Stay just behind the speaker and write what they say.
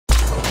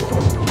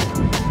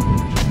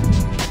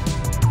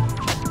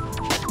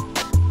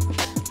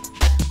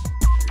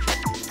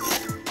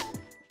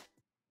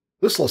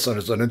This lesson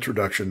is an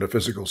introduction to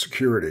physical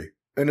security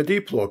and a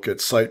deep look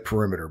at site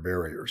perimeter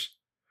barriers.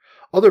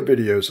 Other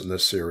videos in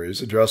this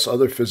series address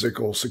other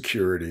physical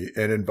security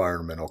and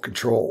environmental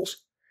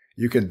controls.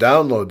 You can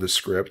download the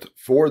script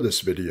for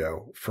this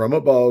video from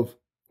above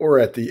or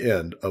at the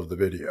end of the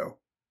video.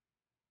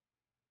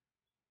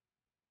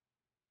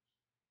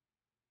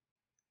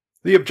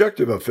 The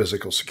objective of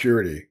physical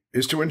security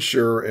is to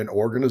ensure an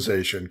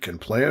organization can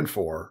plan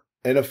for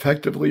and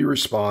effectively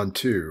respond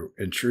to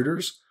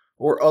intruders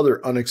or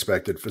other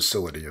unexpected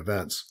facility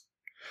events.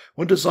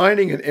 When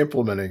designing and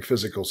implementing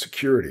physical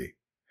security,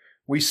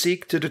 we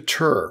seek to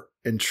deter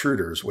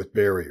intruders with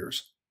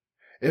barriers.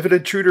 If an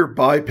intruder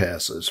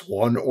bypasses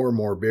one or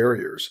more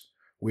barriers,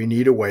 we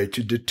need a way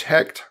to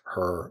detect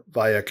her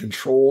via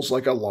controls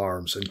like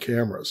alarms and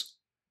cameras.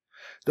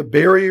 The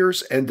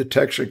barriers and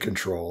detection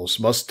controls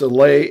must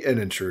delay an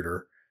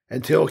intruder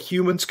until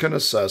humans can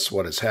assess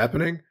what is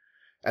happening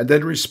and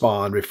then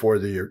respond before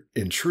the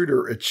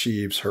intruder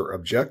achieves her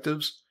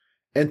objectives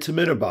and to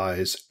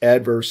minimize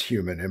adverse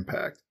human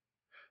impact.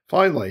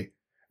 Finally,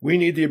 we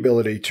need the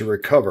ability to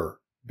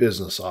recover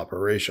business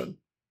operation.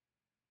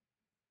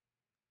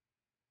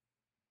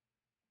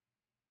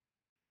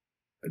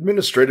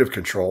 Administrative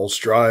controls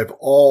drive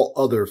all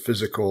other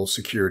physical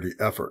security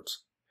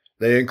efforts.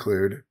 They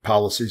include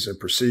policies and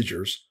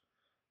procedures,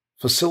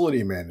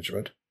 facility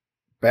management,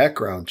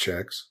 background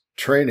checks,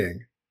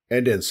 training,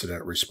 and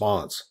incident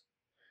response.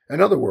 In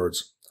other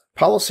words,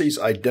 policies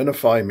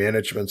identify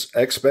management's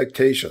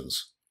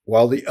expectations,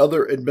 while the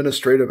other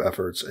administrative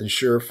efforts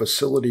ensure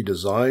facility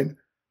design,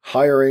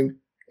 hiring,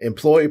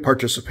 employee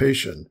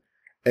participation,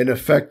 and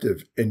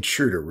effective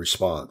intruder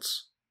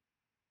response.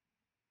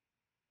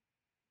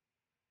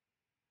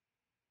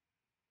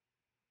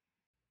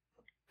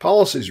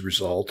 Policies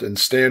result in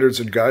standards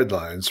and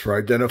guidelines for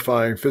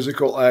identifying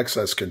physical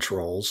access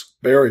controls,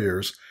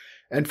 barriers,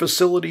 and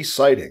facility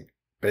siting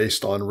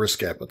based on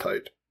risk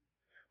appetite.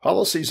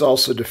 Policies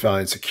also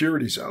define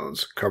security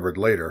zones, covered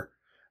later,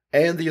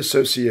 and the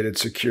associated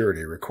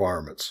security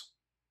requirements.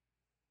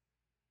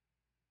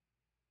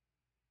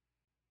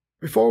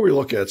 Before we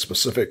look at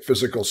specific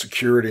physical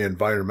security and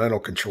environmental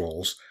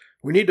controls,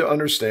 we need to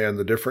understand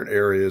the different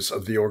areas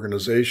of the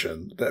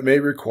organization that may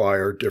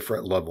require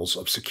different levels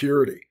of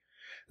security.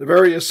 The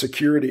various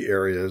security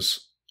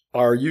areas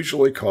are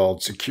usually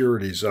called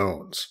security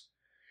zones.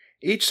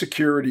 Each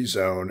security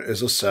zone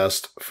is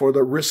assessed for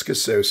the risk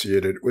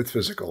associated with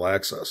physical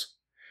access.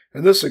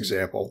 In this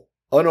example,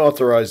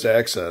 unauthorized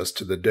access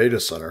to the data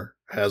center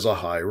has a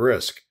high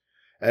risk,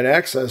 and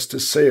access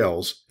to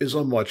sales is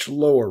a much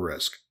lower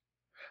risk.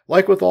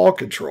 Like with all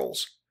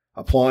controls,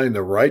 applying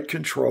the right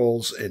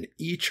controls in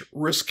each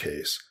risk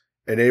case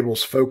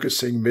enables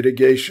focusing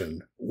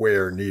mitigation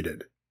where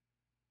needed.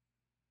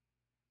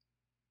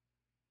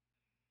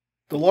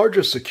 The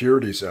largest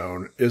security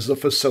zone is the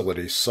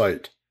facility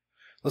site.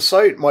 The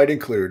site might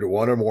include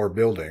one or more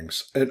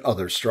buildings and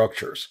other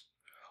structures.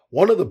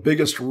 One of the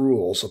biggest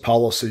rules a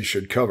policy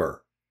should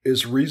cover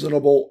is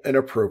reasonable and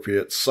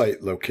appropriate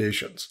site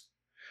locations.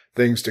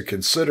 Things to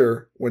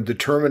consider when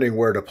determining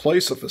where to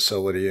place a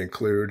facility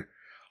include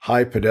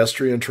high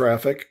pedestrian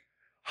traffic,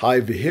 high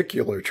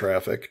vehicular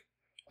traffic,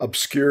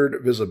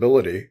 obscured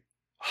visibility,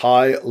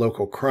 high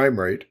local crime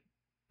rate,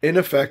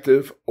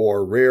 ineffective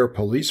or rare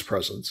police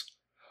presence,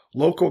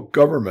 local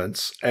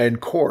governments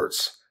and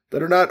courts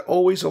that are not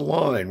always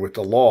aligned with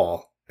the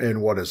law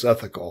and what is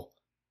ethical,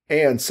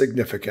 and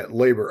significant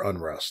labor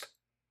unrest.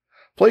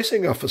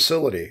 Placing a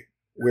facility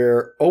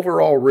where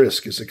overall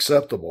risk is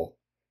acceptable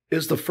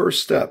is the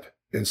first step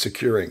in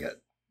securing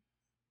it.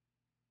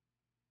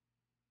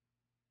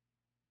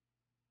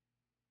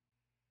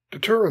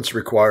 Deterrence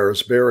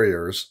requires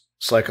barriers,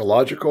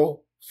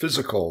 psychological,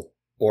 physical,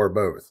 or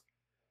both.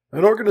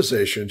 An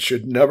organization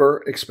should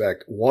never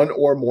expect one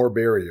or more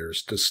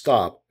barriers to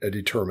stop a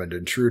determined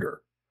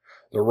intruder.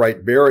 The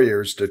right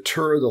barriers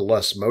deter the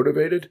less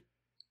motivated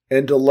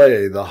and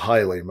delay the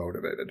highly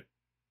motivated.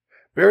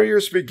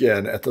 Barriers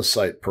begin at the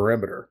site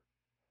perimeter.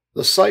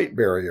 The site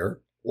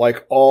barrier,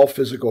 like all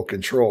physical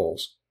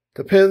controls,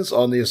 depends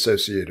on the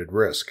associated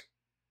risk.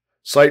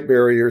 Site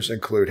barriers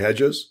include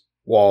hedges,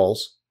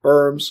 walls,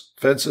 berms,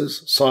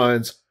 fences,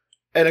 signs,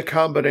 and a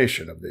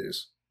combination of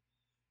these.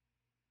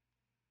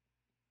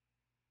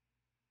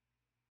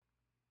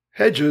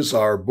 Hedges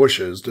are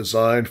bushes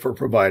designed for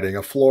providing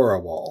a flora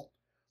wall.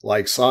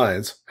 Like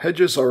signs,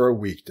 hedges are a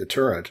weak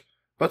deterrent,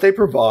 but they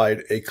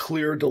provide a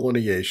clear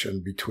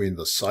delineation between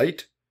the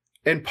site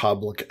and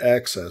public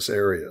access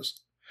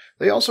areas.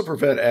 They also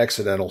prevent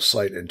accidental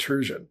site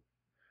intrusion.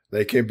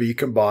 They can be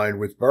combined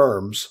with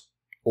berms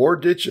or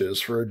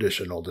ditches for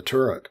additional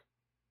deterrent.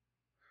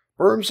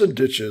 Berms and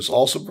ditches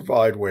also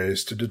provide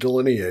ways to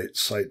delineate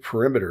site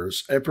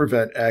perimeters and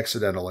prevent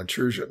accidental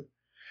intrusion.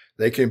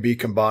 They can be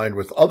combined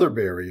with other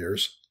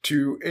barriers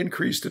to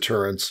increase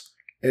deterrence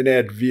and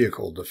add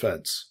vehicle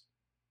defense.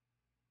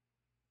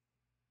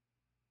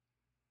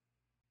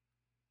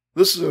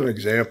 This is an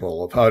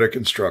example of how to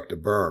construct a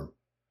berm.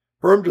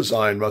 Berm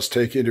design must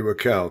take into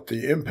account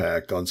the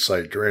impact on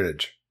site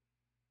drainage.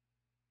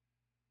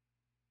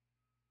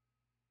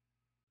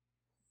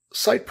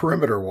 Site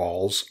perimeter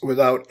walls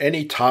without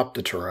any top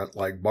deterrent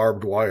like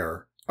barbed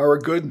wire are a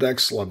good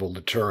next level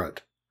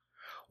deterrent.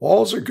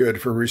 Walls are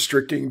good for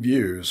restricting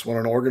views when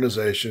an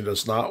organization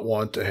does not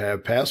want to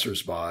have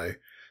passersby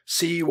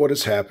see what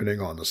is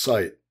happening on the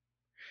site.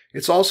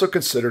 It's also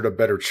considered a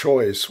better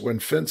choice when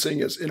fencing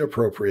is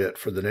inappropriate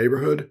for the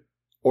neighborhood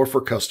or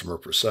for customer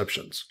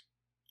perceptions.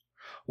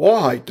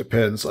 Wall height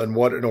depends on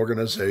what an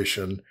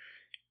organization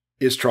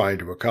is trying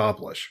to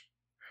accomplish.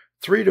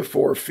 3 to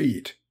 4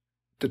 feet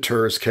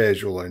deters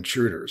casual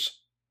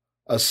intruders.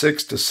 A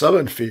 6 to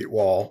 7 feet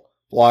wall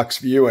blocks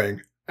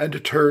viewing and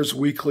deters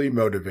weakly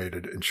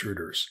motivated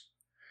intruders.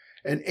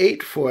 An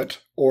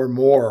 8-foot or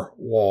more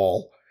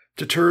wall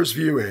deters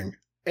viewing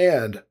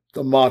and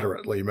the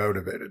moderately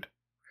motivated.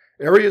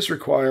 Areas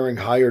requiring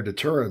higher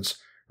deterrence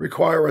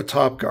require a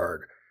top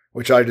guard,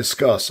 which I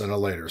discuss in a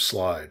later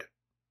slide.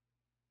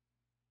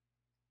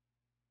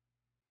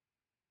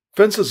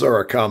 Fences are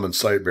a common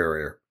site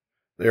barrier.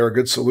 They are a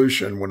good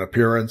solution when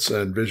appearance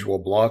and visual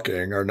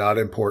blocking are not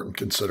important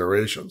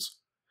considerations.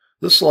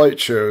 This slide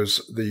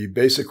shows the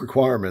basic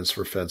requirements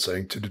for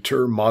fencing to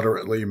deter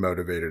moderately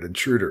motivated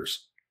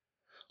intruders.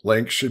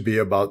 Length should be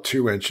about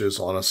 2 inches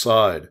on a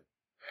side.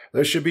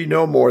 There should be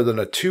no more than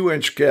a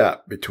 2-inch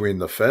gap between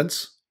the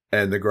fence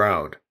and the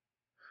ground.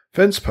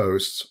 Fence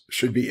posts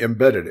should be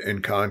embedded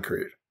in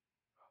concrete.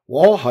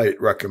 Wall height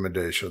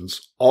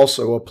recommendations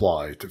also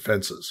apply to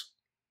fences.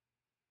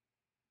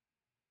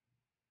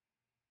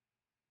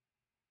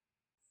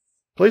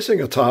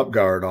 Placing a top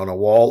guard on a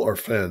wall or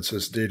fence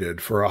is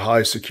needed for a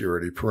high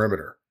security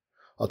perimeter.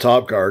 A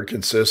top guard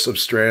consists of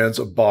strands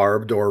of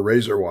barbed or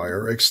razor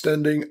wire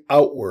extending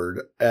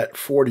outward at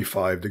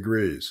 45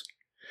 degrees.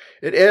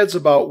 It adds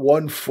about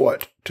 1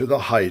 foot to the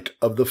height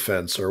of the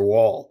fence or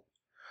wall.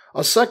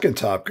 A second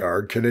top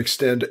guard can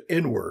extend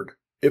inward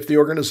if the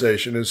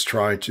organization is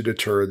trying to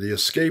deter the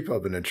escape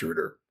of an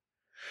intruder.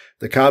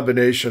 The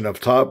combination of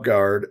top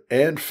guard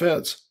and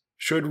fence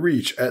should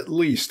reach at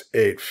least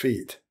 8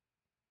 feet.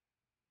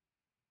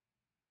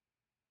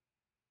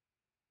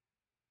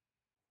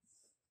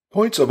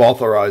 Points of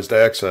authorized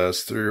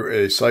access through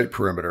a site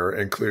perimeter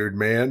include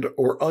manned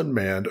or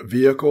unmanned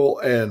vehicle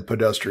and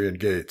pedestrian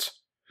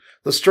gates.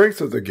 The strength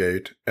of the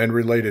gate and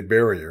related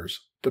barriers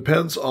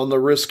depends on the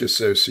risk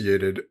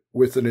associated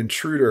with an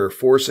intruder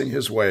forcing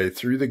his way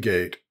through the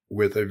gate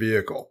with a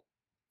vehicle.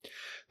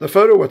 The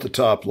photo at the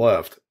top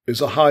left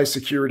is a high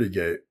security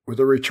gate with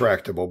a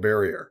retractable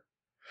barrier.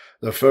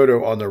 The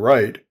photo on the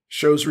right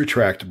shows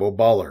retractable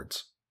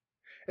bollards.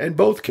 In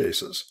both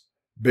cases,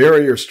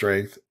 barrier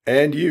strength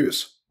and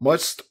use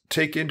must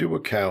take into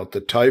account the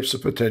types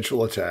of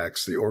potential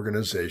attacks the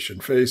organization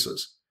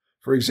faces.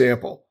 For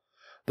example,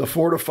 the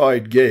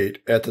fortified gate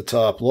at the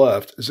top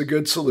left is a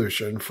good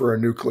solution for a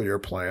nuclear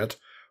plant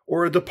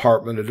or a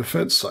Department of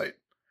Defense site.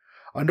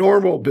 A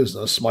normal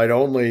business might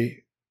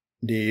only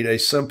need a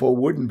simple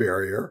wooden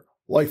barrier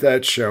like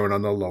that shown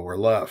on the lower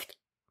left.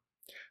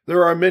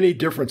 There are many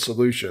different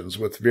solutions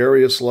with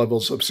various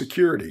levels of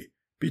security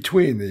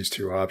between these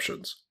two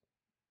options.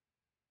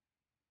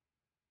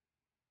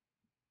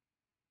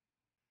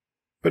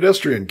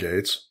 Pedestrian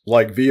gates,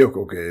 like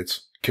vehicle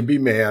gates, can be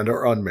manned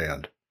or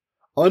unmanned.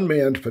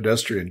 Unmanned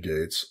pedestrian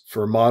gates,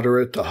 for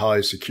moderate to high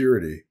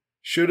security,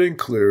 should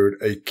include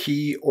a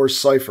key or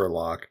cipher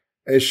lock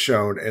as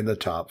shown in the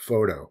top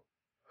photo.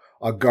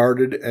 A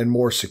guarded and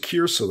more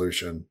secure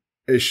solution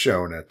is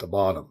shown at the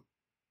bottom.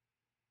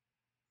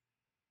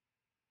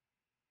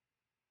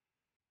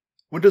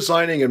 When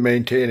designing and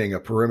maintaining a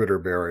perimeter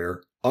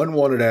barrier,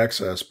 unwanted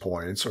access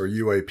points, or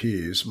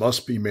UAPs,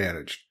 must be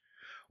managed.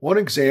 One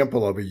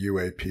example of a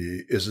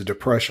UAP is a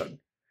depression.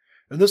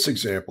 In this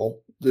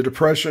example, the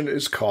depression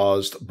is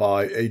caused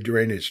by a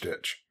drainage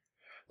ditch.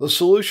 The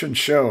solution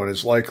shown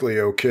is likely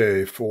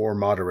okay for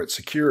moderate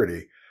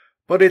security,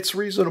 but it's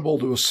reasonable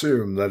to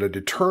assume that a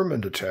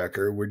determined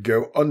attacker would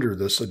go under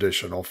this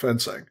additional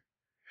fencing.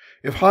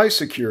 If high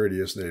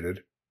security is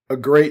needed, a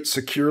grate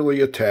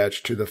securely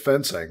attached to the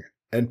fencing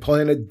and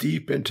planted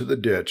deep into the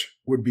ditch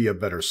would be a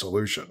better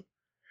solution.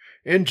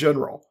 In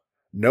general,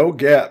 no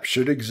gap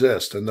should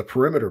exist in the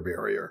perimeter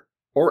barrier,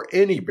 or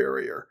any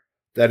barrier,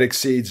 that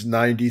exceeds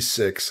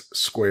 96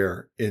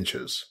 square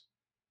inches.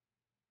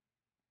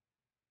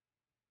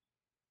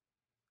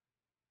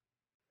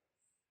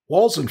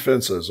 Walls and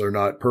fences are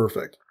not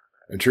perfect.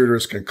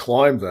 Intruders can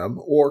climb them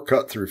or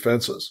cut through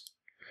fences.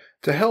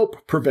 To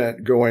help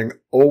prevent going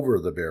over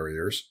the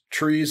barriers,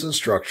 trees and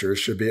structures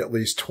should be at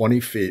least 20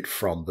 feet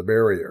from the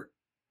barrier.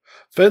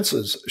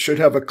 Fences should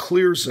have a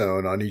clear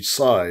zone on each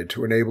side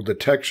to enable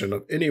detection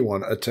of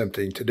anyone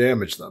attempting to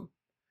damage them.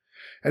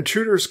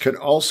 Intruders can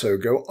also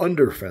go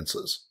under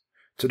fences.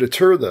 To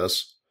deter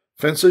this,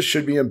 fences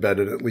should be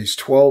embedded at least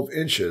 12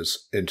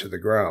 inches into the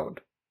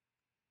ground.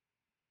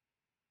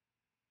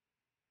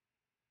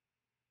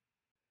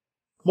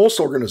 Most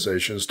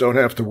organizations don't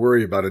have to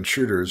worry about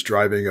intruders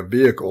driving a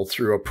vehicle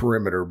through a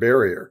perimeter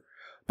barrier,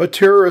 but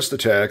terrorist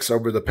attacks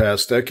over the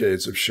past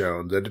decades have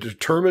shown that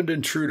determined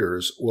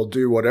intruders will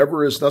do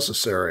whatever is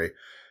necessary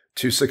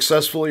to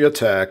successfully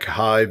attack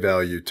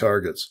high-value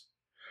targets.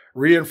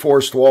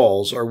 Reinforced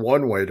walls are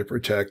one way to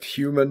protect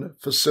human,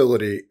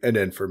 facility, and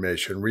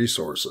information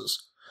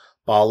resources.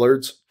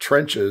 Bollards,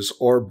 trenches,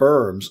 or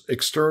berms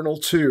external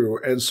to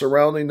and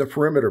surrounding the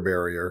perimeter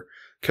barrier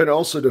can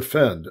also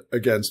defend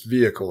against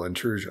vehicle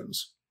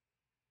intrusions.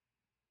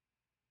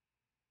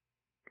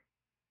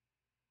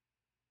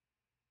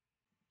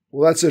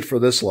 Well, that's it for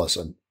this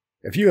lesson.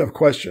 If you have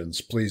questions,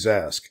 please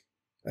ask.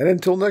 And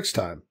until next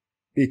time,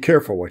 be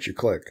careful what you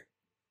click.